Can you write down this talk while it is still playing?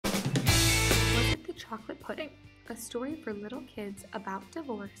Chocolate Pudding, a story for little kids about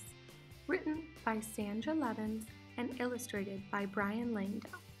divorce, written by Sandra Levins and illustrated by Brian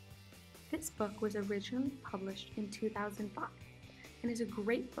Langdale. This book was originally published in 2005 and is a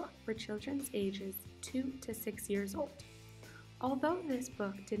great book for children's ages 2 to 6 years old. Although this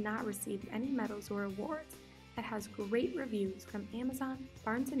book did not receive any medals or awards, it has great reviews from Amazon,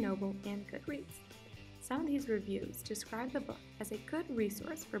 Barnes & Noble, and Goodreads. Some of these reviews describe the book as a good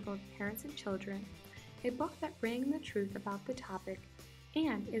resource for both parents and children, a book that brings the truth about the topic,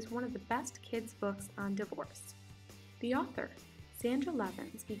 and is one of the best kids' books on divorce. The author, Sandra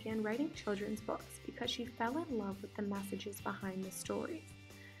Levins, began writing children's books because she fell in love with the messages behind the stories.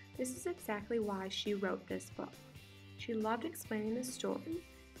 This is exactly why she wrote this book. She loved explaining the story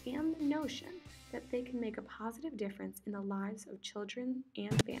and the notion that they can make a positive difference in the lives of children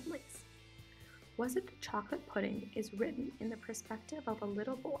and families. Was It the Chocolate Pudding is written in the perspective of a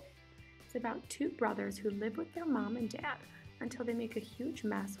little boy. It's about two brothers who live with their mom and dad until they make a huge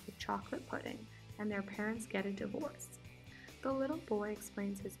mess with chocolate pudding and their parents get a divorce. The little boy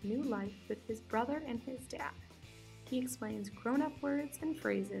explains his new life with his brother and his dad. He explains grown-up words and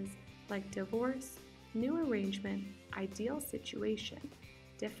phrases like divorce, new arrangement, ideal situation,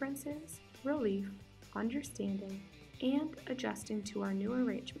 differences, relief, understanding, and adjusting to our new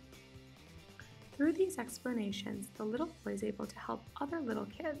arrangement. Through these explanations, the little boy is able to help other little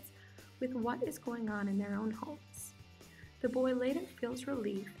kids with what is going on in their own homes. The boy later feels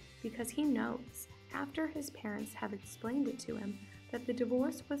relief because he knows, after his parents have explained it to him, that the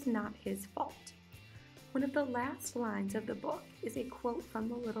divorce was not his fault. One of the last lines of the book is a quote from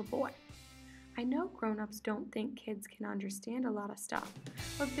the little boy. "I know grown-ups don't think kids can understand a lot of stuff,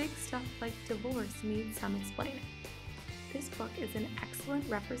 but big stuff like divorce needs some explaining." This book is an excellent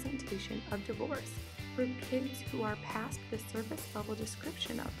representation of divorce for kids who are past the surface level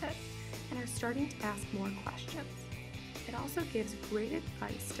description of it and are starting to ask more questions. It also gives great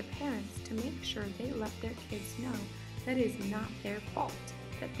advice to parents to make sure they let their kids know that it is not their fault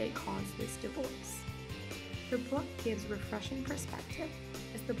that they caused this divorce. The book gives refreshing perspective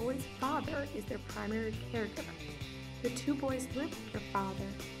as the boy's father is their primary caregiver. The two boys live with their father,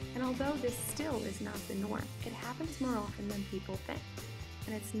 and although this still is not the norm, it happens more often than people think,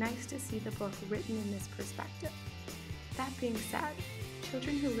 and it's nice to see the book written in this perspective. That being said,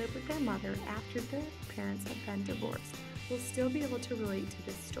 children who live with their mother after their parents have been divorced will still be able to relate to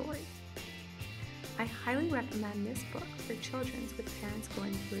this story. I highly recommend this book for children with parents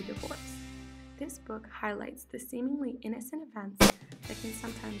going through a divorce. This book highlights the seemingly innocent events that can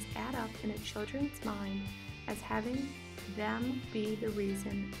sometimes add up in a children's mind as having them be the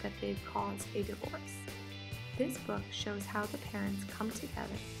reason that they've caused a divorce. This book shows how the parents come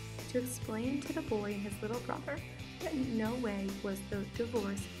together to explain to the boy and his little brother that in no way was the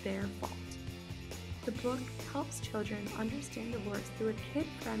divorce their fault. The book helps children understand divorce through a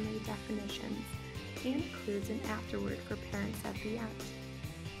kid-friendly definitions and includes an afterword for parents at the end.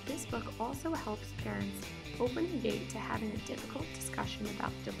 This book also helps parents open a gate to having a difficult discussion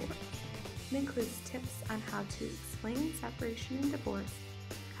about divorce. It includes tips on how to explain separation and divorce,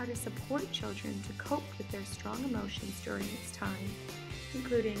 how to support children to cope with their strong emotions during this time,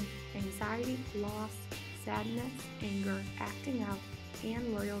 including anxiety, loss, sadness, anger, acting out,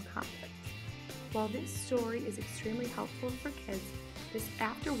 and loyal conflict. While this story is extremely helpful for kids, this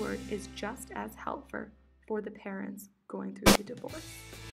afterword is just as helpful for the parents going through the divorce.